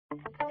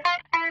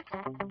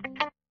Hey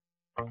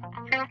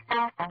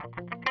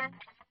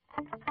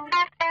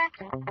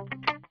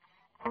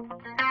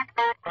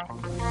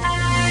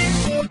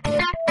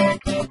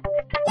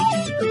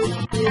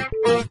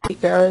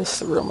guys,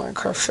 the Real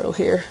Minecraft Show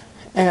here,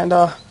 and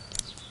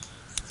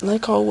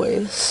like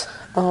always,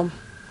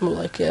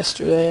 like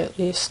yesterday at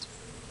least,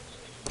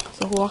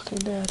 The Walking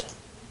Dead.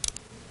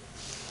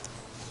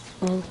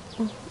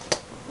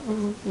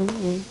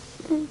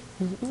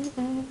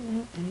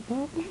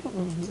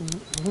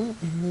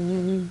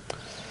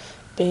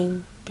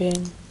 Bing,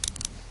 bing.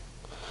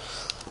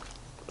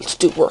 Let's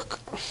do work.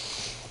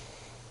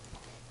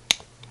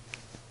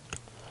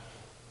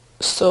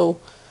 So,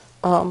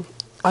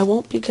 I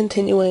won't be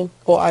continuing,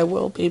 well I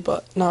will be,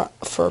 but not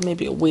for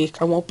maybe a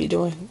week. I won't be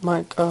doing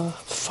my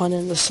fun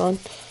in the sun,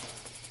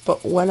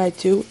 but when I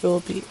do, it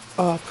will be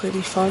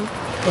pretty fun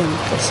in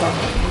the sun,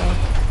 you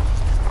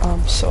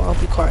know? So I'll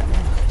be quiet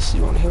now, because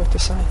you won't hear what they're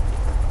saying.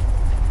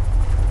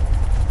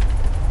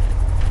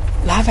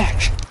 Live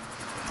action.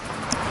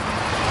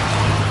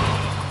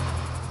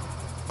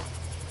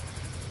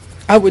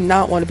 I would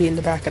not want to be in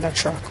the back of that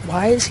truck.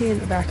 Why is he in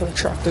the back of the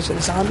truck? There's a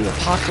zombie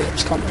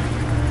apocalypse coming.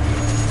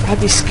 I'd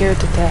be scared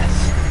to death.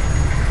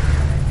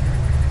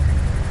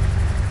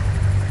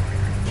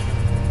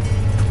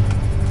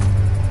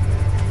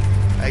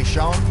 Hey,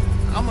 Sean,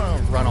 I'm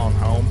gonna run on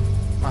home.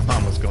 My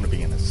mama's gonna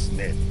be in a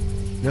snit.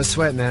 No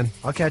sweat, man.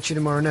 I'll catch you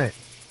tomorrow night.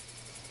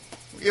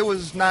 It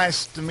was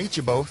nice to meet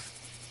you both.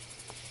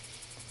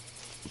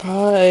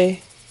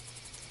 Bye.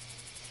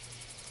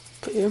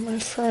 But you're my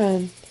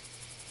friend.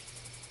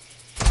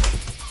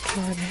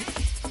 Darn it.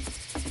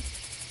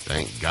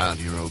 Thank God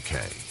you're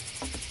okay.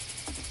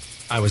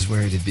 I was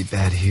worried it'd be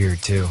bad here,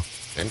 too.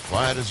 Been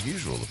quiet as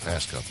usual the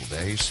past couple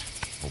days.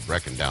 Old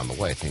Brecken down the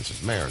way thinks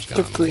his mare's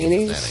gone. The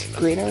greenies?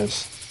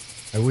 Greeners?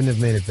 I wouldn't have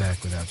made it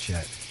back without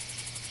Chet.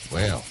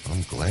 Well,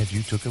 I'm glad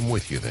you took him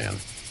with you then.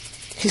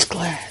 He's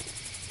glad.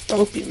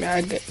 Don't be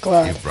mad, get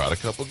glad. You brought a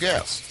couple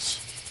guests.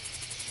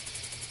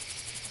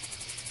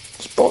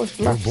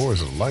 Your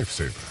boy's a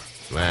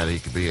lifesaver. Glad he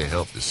could be a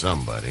help to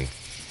somebody.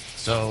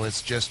 So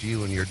it's just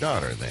you and your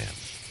daughter then?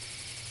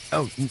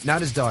 Oh,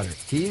 not his daughter.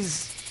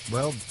 He's,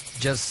 well,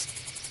 just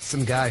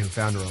some guy who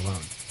found her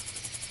alone.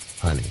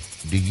 Honey,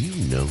 do you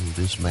know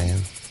this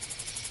man?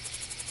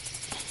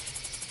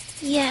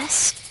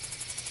 Yes.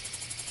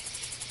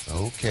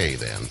 Okay,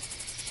 then.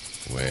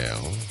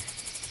 Well,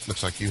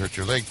 looks like you hurt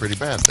your leg pretty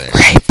bad there.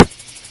 Rape!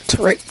 It's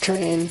a rape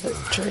train.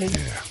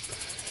 Yeah,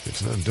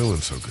 it's not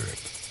doing so good.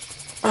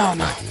 Oh,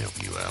 no. I can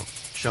help you out.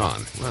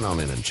 Sean, run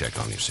on in and check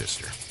on your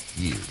sister.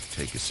 You,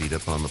 take a seat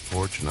up on the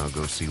porch and I'll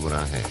go see what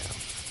I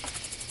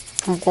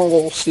have. I'm gonna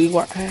go see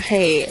what I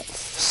have.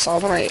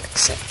 Southern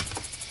accent.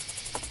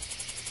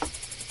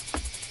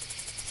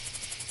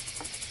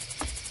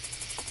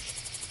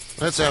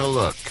 Let's have a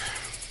look.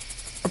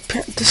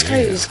 This guy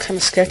is kind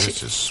of sketchy.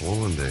 This is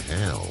swollen to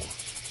hell.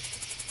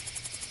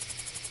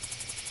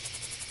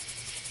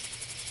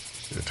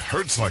 It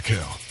hurts like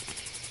hell.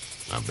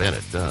 I bet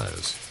it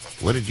does.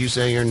 What did you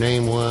say your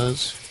name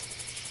was?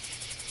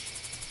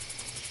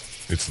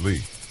 It's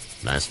Lee.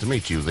 Nice to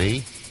meet you,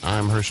 Lee.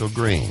 I'm Herschel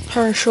Green.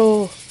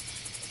 Herschel.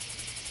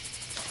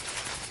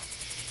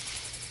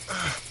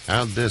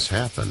 How'd this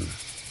happen?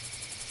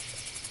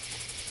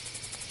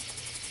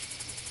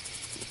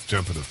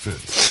 Jumping a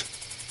fence.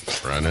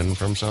 Running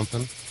from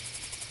something?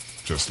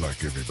 Just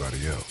like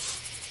everybody else.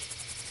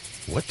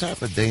 What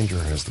type of danger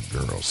has the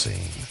girl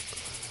seen?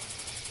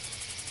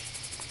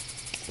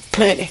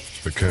 Plenty.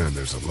 The kind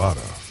there's a lot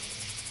of.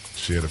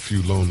 She had a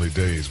few lonely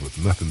days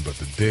with nothing but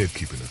the dead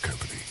keeping her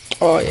company.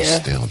 Oh, I yeah.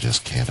 still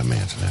just can't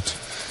imagine it.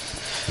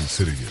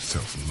 Consider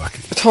yourself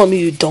lucky. You're telling me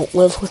you don't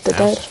live with the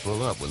House dead? is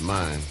full up with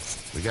mine.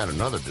 We got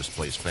another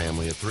displaced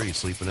family of 3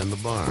 sleeping in the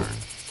barn.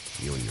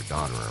 You and your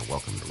daughter are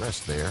welcome to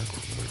rest there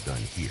when we're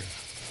done here.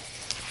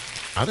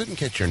 I didn't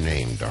catch your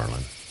name,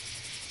 darling.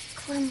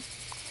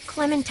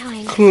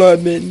 Clementine.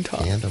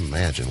 Clementine. Can't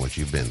imagine what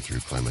you've been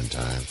through,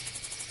 Clementine.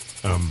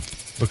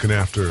 Looking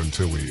after her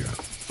until we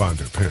find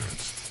her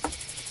parents.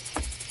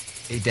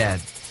 Hey, Dad,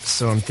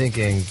 so I'm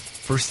thinking,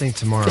 first thing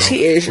tomorrow, Is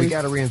he Asian? we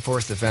gotta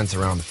reinforce the fence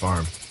around the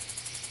farm.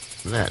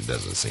 That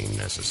doesn't seem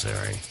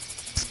necessary.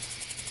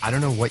 I don't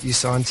know what you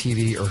saw on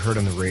TV or heard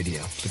on the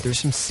radio, but there's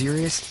some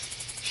serious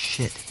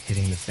shit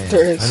hitting the fan.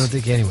 There is. I don't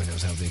think anyone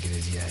knows how big it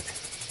is yet.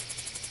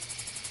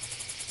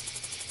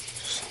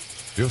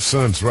 Your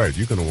son's right.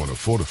 You're going to want to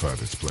fortify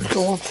this place.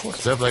 Go on for it.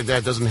 Stuff like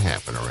that doesn't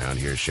happen around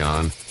here,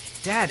 Sean.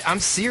 Dad, I'm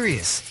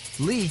serious.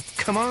 Lee,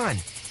 come on.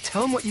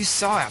 Tell him what you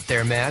saw out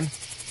there, man.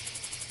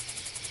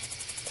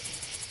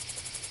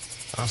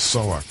 I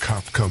saw a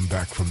cop come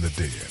back from the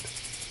dead.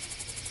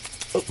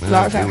 Well,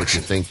 Live do what you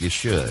action. think you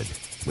should.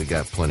 We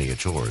got plenty of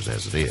chores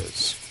as it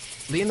is.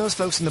 Lee and those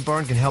folks in the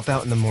barn can help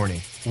out in the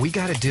morning. We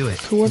gotta do it.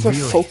 Who are the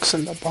Really. folks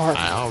in the barn?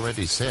 I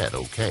already said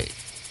okay.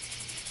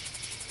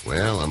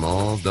 Well, I'm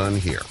all done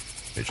here.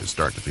 It should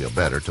start to feel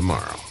better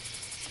tomorrow.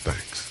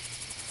 Thanks.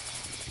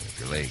 If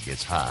your leg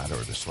gets hot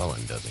or the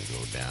swelling doesn't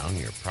go down,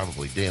 you're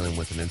probably dealing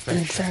with an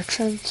infection.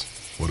 Infections?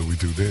 What do we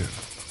do then?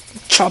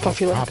 Chop off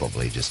your We'll leg.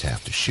 probably just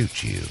have to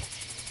shoot you.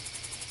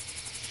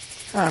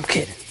 I'm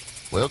kidding.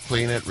 We'll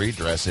clean it,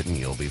 redress it, and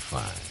you'll be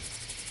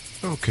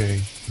fine.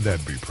 Okay,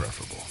 that'd be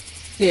preferable.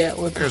 Yeah,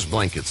 we're There's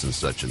blankets and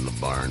such in the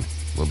barn.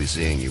 We'll be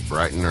seeing you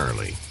bright and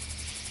early.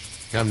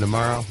 Come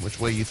tomorrow, which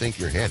way you think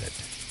you're headed?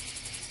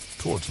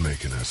 Towards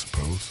Macon, I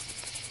suppose.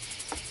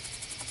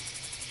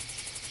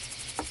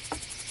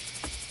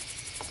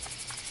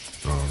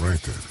 All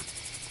right, then.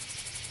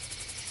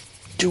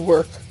 do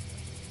work.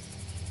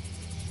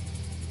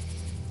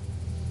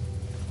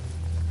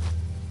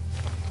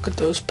 Look at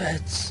those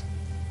beds.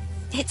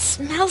 It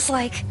smells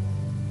like...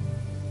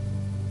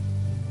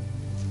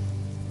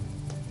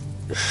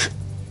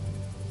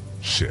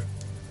 Shit.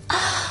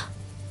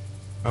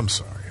 I'm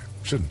sorry.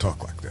 Shouldn't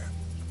talk like that.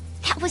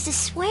 That was a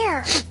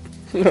swear.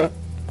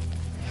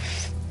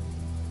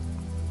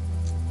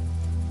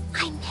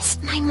 I miss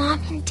my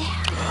mom and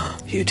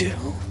dad. You do?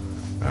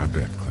 I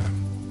bet,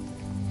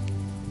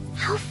 Clem.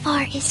 How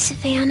far is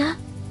Savannah?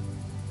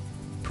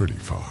 Pretty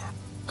far.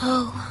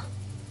 Oh,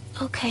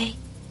 okay.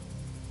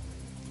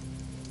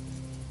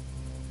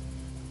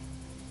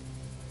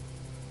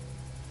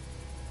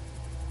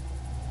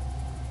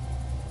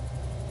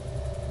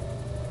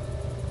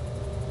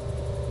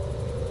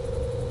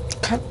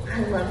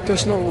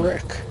 There's no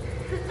Rick.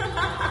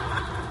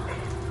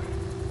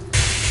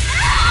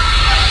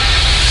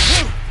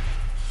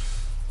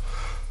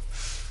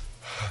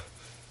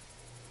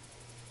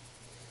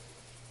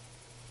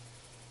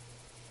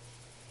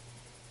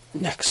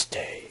 Next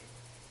day.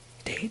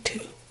 Day 2.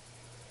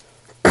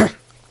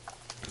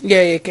 Yeah,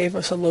 it gave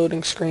us a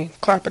loading screen.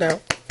 Clap it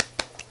out.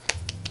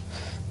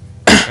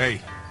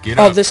 Hey, get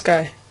up. Oh, this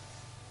guy.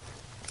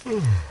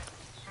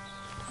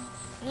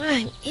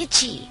 I'm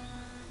itchy.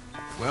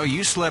 Well,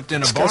 you slept in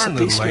a This guy's barn, a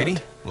little beast lady.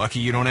 mode. Lucky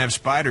you don't have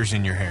spiders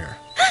in your hair.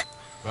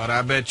 But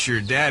I bet your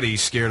daddy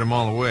scared them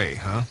all away,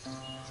 huh?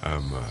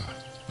 I'm,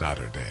 not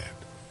her dad.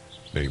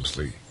 Name's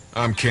Lee.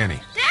 I'm Kenny.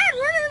 Dad,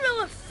 we're in the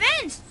middle of a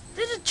fence.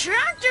 There's a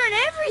tractor and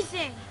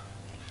everything.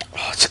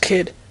 Oh, it's a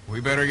kid. We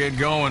better get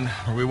going,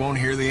 or we won't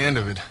hear the end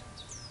of it.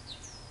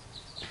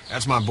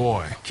 That's my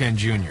boy, Ken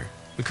Jr.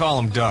 We call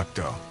him Duck,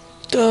 though.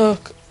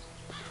 Duck.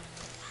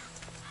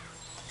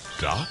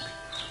 Doc?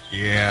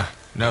 Yeah,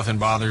 nothing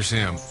bothers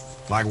him.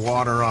 Like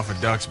water off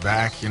a duck's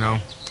back, you know?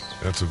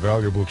 That's a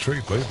valuable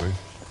trait lately.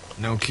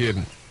 No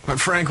kidding. But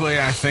frankly,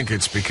 I think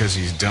it's because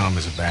he's dumb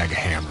as a bag of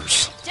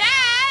hammers.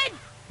 Dad!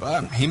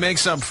 But he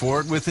makes up for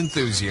it with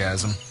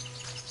enthusiasm.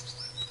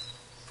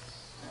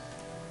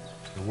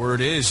 The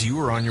word is you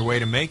were on your way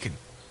to Macon.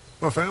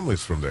 My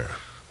family's from there.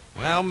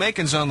 Well,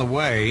 Macon's on the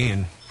way,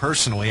 and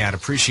personally, I'd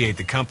appreciate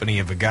the company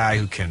of a guy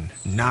who can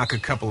knock a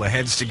couple of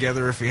heads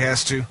together if he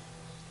has to.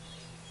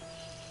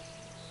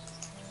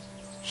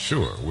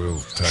 Sure, we'll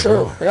tag Sure,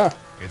 along. yeah.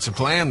 It's a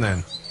plan,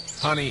 then.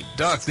 Honey,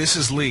 Duck, this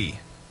is Lee.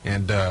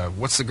 And,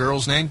 what's the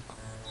girl's name?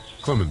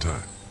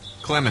 Clementine.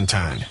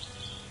 Clementine.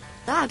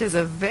 That is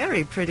a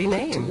very pretty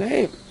name.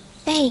 Name.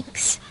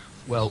 Thanks.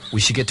 Well, we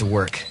should get to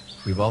work.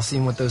 We've all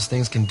seen what those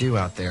things can do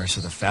out there,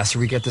 so the faster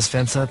we get this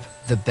fence up,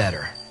 the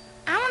better.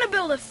 I want to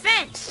build a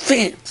fence.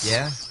 Fence.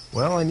 Yeah?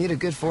 Well, I need a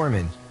good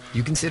foreman.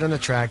 You can sit on the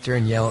tractor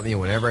and yell at me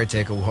whenever I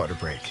take a water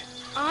break.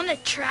 On the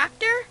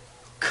tractor?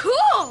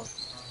 Cool!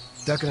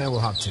 Duck and I will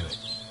hop to it.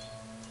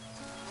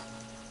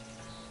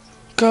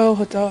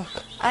 Go, Duck.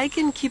 I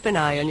can keep an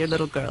eye on your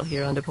little girl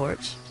here on the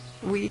porch.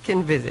 We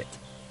can visit.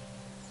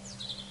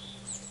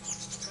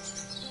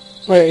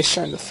 Wait, he's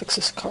trying to fix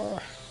his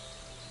car.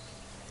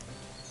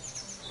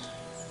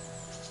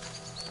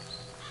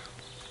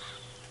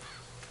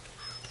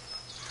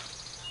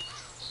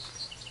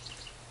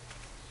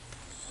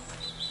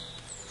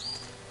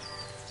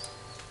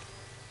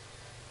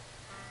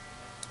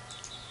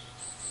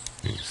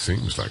 He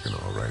seems like an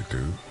all right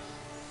dude.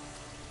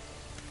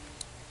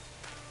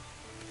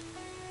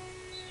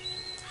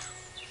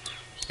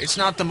 It's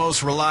not the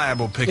most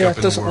reliable Yeah, pickup it in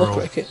the doesn't look world,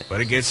 like it.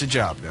 but it gets the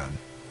job done.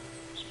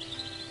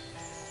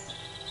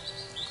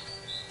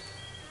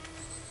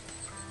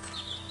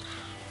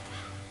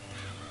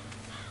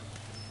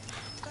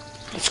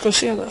 Let's go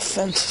see how that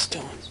fence is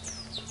doing.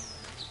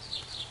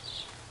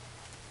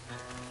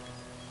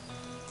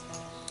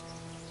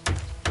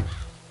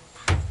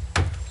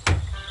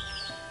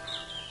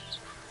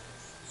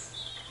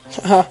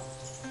 Haha.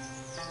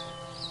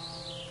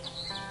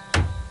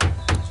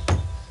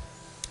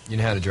 You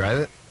know how to drive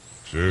it?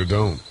 Sure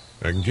don't.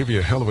 I can give you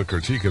a hell of a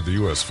critique of the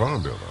U.S.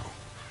 Farm Bill, though.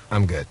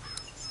 I'm good.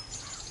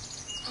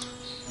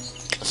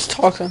 Let's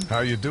talk to him.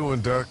 How you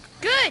doing, Duck?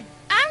 Good.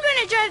 I'm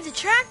going to drive the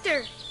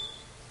tractor.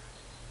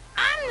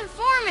 I'm the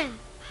foreman.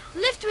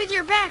 Lift with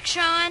your back,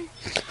 Sean.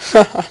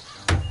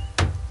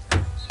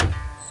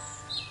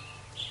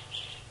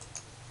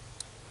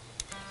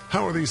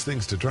 How are these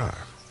things to drive?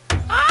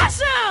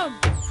 Awesome!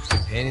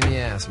 Pain in the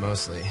ass,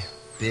 mostly.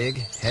 Big,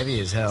 heavy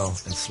as hell,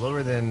 and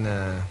slower than,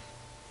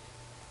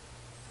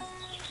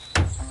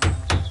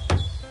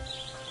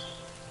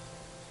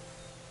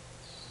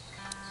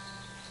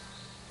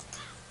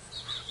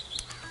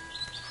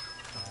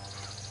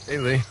 Hey,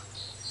 Lee.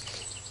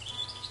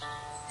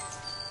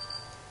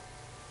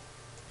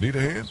 Need a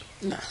hand?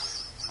 No.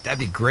 That'd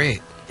be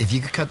great. If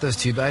you could cut those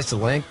 2x to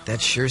length, that'd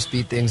sure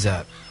speed things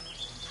up.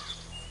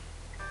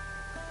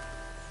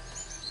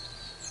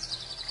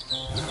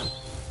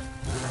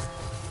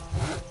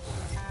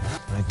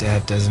 My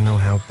dad doesn't know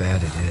how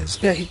bad it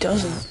is. Yeah, he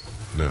doesn't.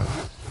 No,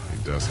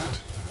 he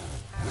doesn't.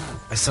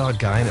 I saw a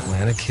guy in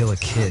Atlanta kill a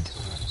kid.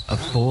 A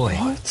boy.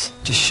 What?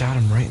 Just shot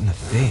him right in the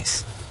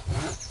face.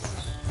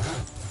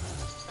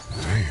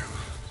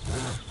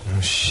 Damn.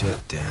 Oh shit,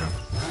 damn.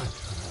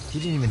 He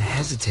didn't even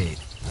hesitate.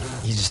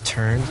 He just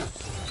turned,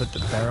 put the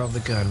barrel of the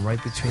gun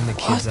right between the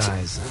kid's What?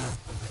 eyes,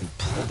 and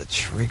pulled the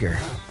trigger.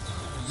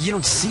 You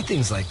don't see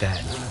things like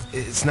that.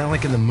 It's not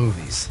like in the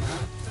movies.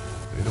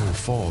 They don't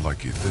fall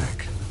like you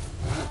think.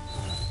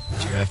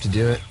 Did you have to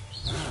do it?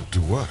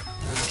 Do what?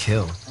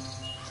 Kill.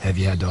 Have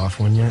you had to off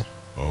one yet?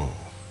 Oh.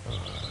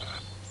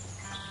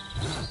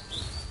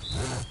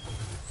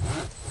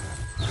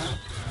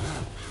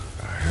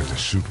 I had to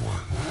shoot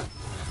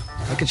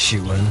one. I could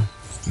shoot one.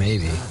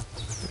 Maybe.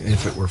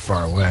 If it were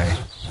far away.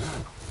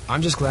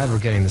 I'm just glad we're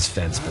getting this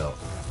fence built.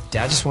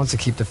 Dad just wants to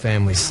keep the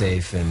family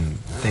safe and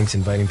thinks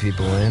inviting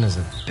people in is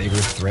a bigger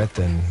threat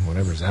than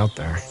whatever's out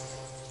there.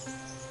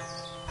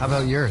 How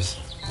about yours?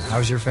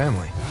 How's your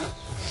family?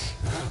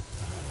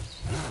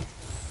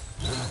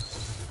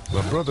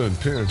 My brother and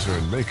parents are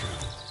in Macon.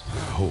 I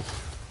hope.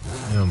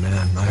 Oh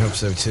man, I hope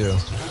so too.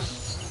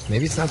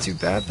 Maybe it's not too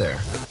bad there.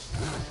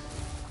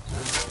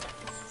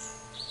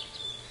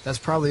 That's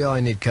probably all I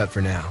need cut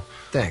for now.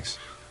 Thanks.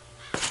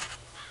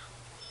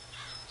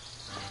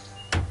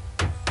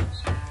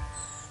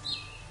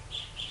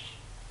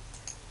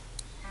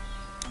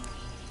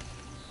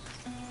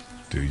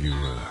 Do you,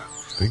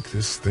 think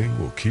this thing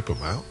will keep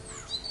them out?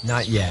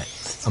 Not yet.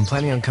 I'm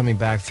planning on coming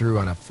back through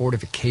on a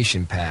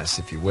fortification pass,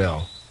 if you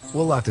will.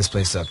 We'll lock this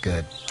place up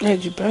good. Yeah,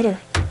 you better.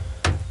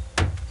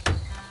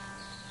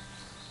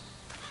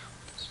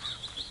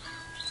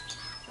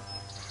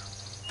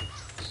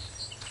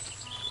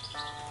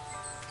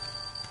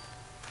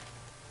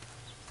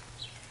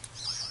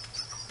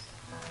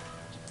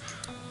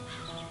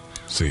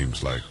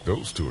 Seems like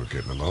those two are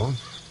getting along.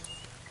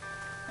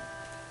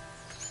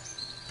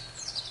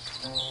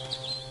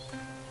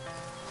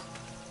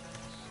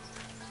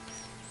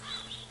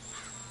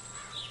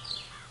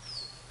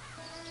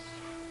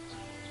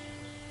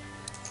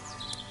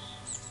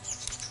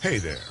 Hey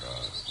there,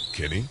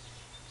 Kenny.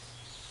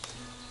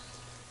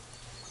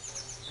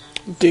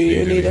 Do you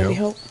Need need any any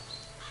help? help?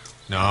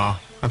 No,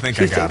 I think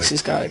He I got thinks it.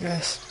 he's got it,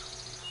 guys.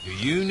 Do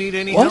you need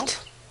any help?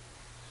 What?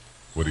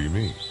 What do you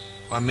mean?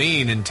 I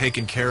mean, in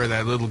taking care of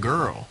that little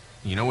girl.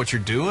 You know what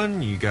you're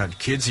doing? You got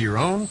kids of your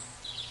own?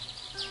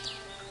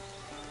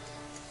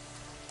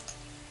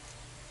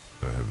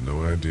 I have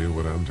no idea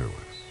what I'm doing.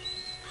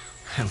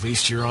 At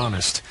least you're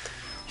honest.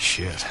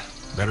 Shit.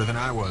 Better than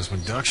I was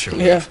when Duck showed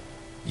Yeah. up.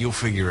 You'll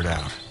figure it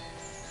out.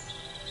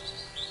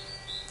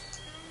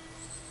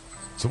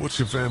 So what's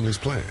your family's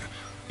plan?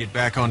 Get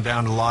back on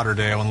down to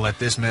Lauderdale and let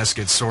this mess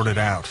get sorted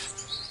out.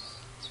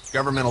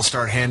 Government will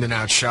start handing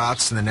out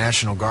shots and the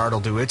National Guard will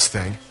do its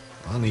thing.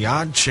 On the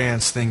odd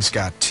chance things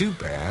got too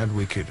bad,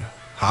 we could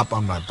hop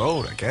on my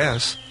boat, I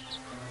guess.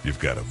 You've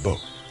got a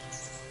boat.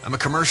 I'm a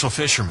commercial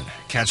fisherman,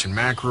 catching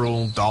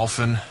mackerel,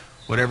 dolphin,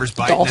 whatever's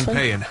biting Dolphin? and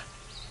paying.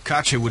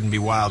 Katya wouldn't be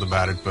wild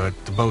about it, but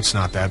the boat's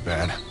not that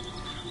bad.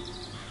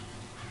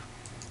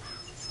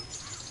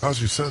 How's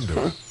your son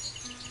doing?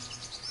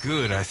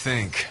 Good, I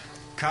think.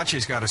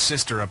 Katya's got a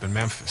sister up in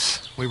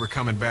Memphis. We were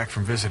coming back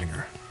from visiting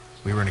her.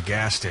 We were in a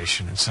gas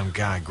station and some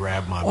guy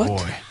grabbed my What? boy.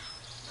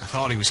 I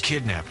thought he was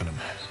kidnapping him.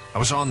 I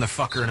was on the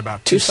fucker in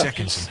about 2 2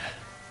 seconds and...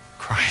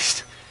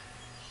 Christ.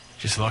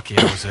 Just lucky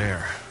I was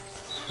there.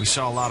 We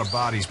saw a lot of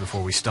bodies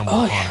before we stumbled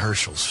Oh, upon yeah.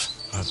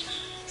 Herschel's.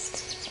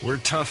 But we're a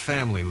tough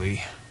family,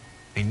 Lee.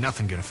 Ain't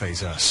nothing gonna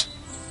faze us.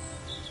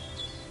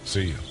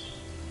 See you.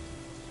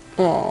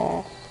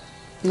 Aw.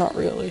 Not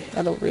really.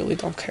 I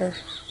don't care.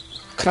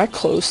 Can I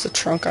close the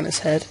trunk on his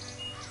head?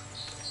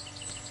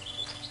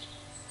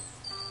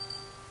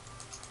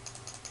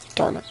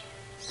 Darn it.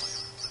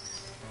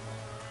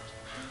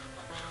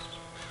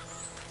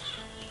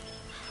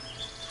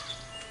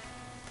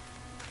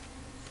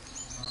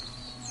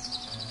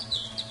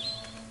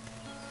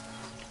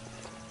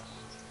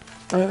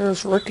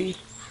 There's Ricky.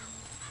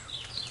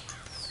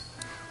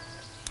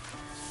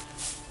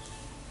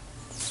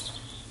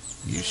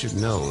 You should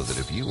know that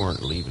if you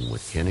weren't leaving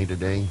with Kenny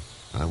today,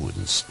 I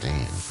wouldn't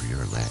stand for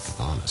your lack of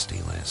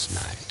honesty last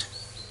night.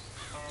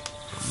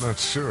 I'm not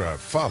sure I'd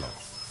follow.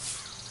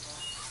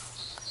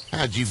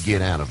 How'd you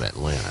get out of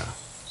Atlanta?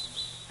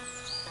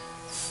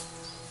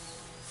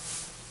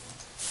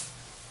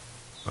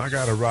 I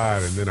got a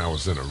ride and then I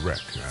was in a wreck.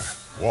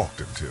 I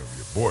walked until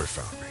your boy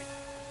found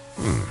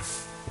me.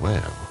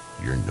 Well,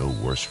 you're no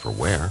worse for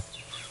wear.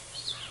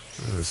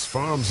 This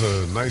farm's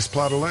a nice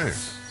plot of land.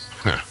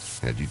 Huh.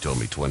 Had you told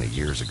me 20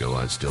 years ago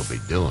I'd still be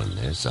doing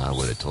this, I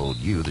would have told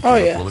you that Oh,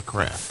 you were yeah. full of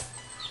crap.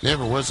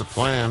 Never was a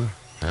plan,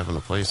 having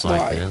a place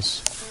like Right.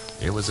 this.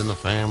 It was in the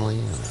family,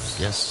 and I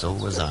guess so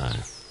was I.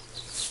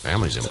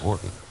 Family's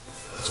important.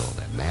 That's all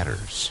that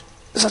matters.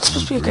 Is that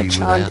supposed to be like a agree with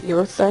John that?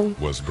 Deere thing?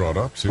 Was brought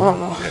up to? I don't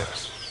know.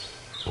 Yes.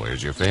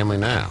 Where's your family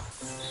now?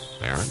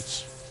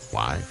 Parents?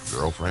 Wife?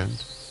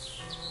 Girlfriend?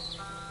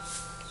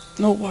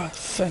 No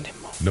wife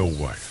anymore. No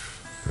wife.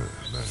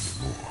 Not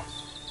anymore.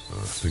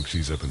 I think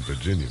she's up in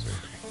Virginia,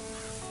 maybe.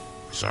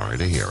 Sorry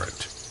to hear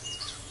it.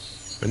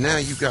 But now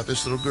you've got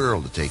this little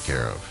girl to take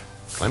care of.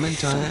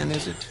 Clementine,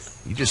 is it?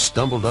 You just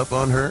stumbled up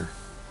on her?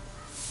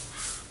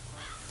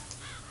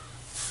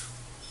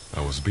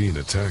 I was being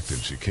attacked and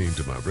she came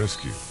to my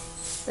rescue.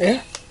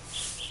 Yeah.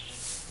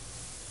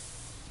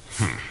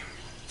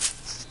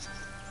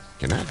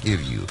 Can I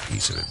give you a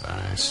piece of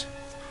advice?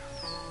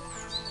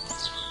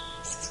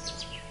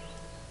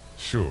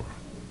 Sure.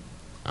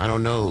 I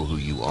don't know who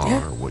you are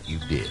Yeah. or what you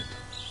did.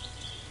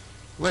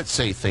 Let's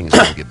say things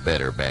don't get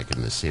better back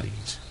in the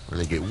cities, or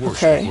they get worse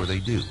Okay. before they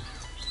do.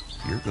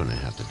 You're going to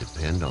have to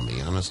depend on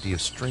the honesty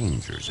of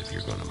strangers if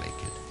you're going to make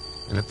it.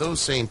 And if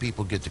those same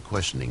people get to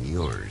questioning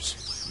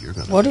yours, you're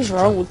going to... What is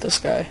wrong with this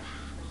guy?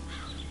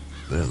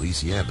 But at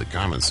least you have the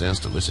common sense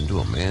to listen to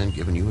a man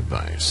giving you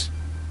advice.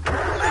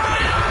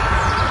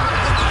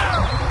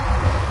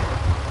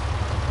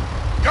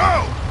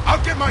 Go!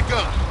 I'll get my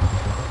gun!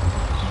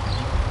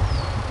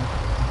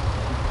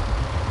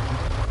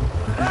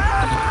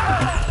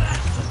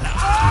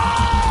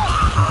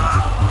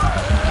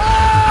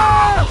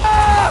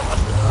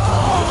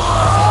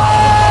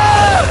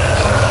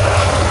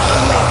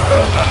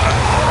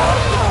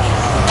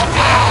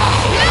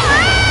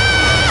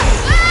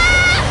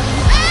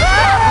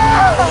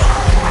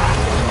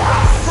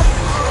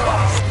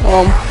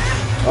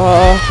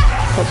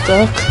 Hot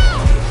dog.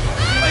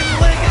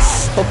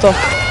 Hot dog.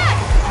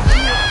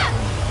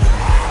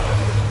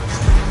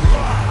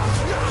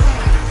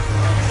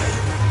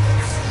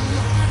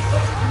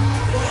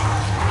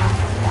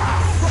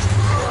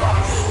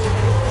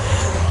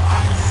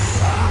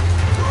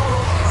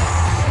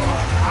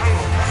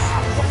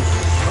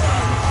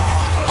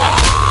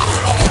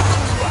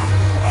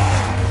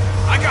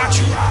 I got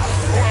you!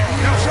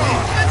 Now,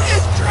 Sean! Get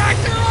this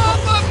tractor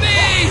off of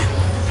me!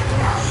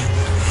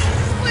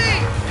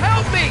 Please,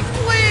 help me,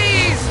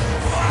 please!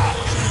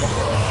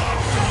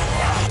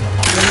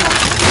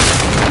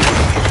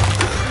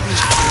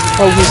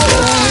 Oh, he's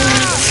dead.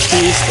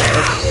 He's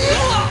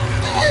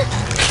dead.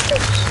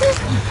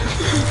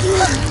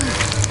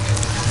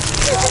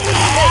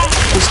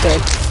 He's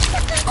dead.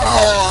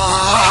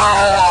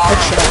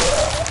 Headshot.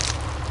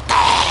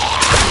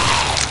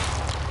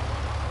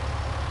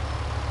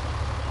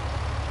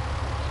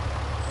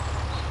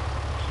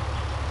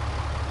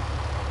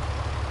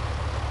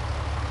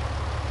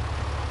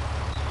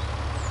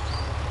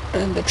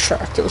 And the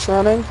tractor's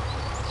running.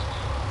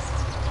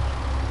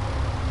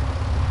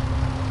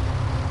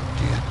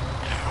 Get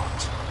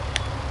out.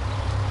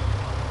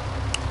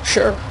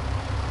 Sure.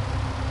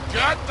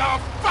 Get the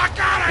fuck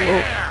out of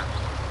here!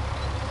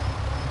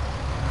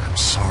 I'm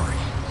sorry.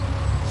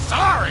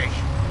 Sorry!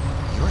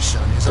 Your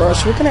son is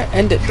Bros, we're alive. gonna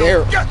end it You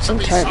there. get to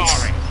be Sometimes.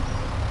 sorry!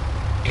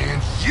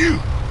 And you!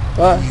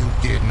 But You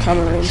didn't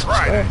comment, even rate,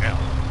 try to subscribe.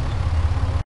 help.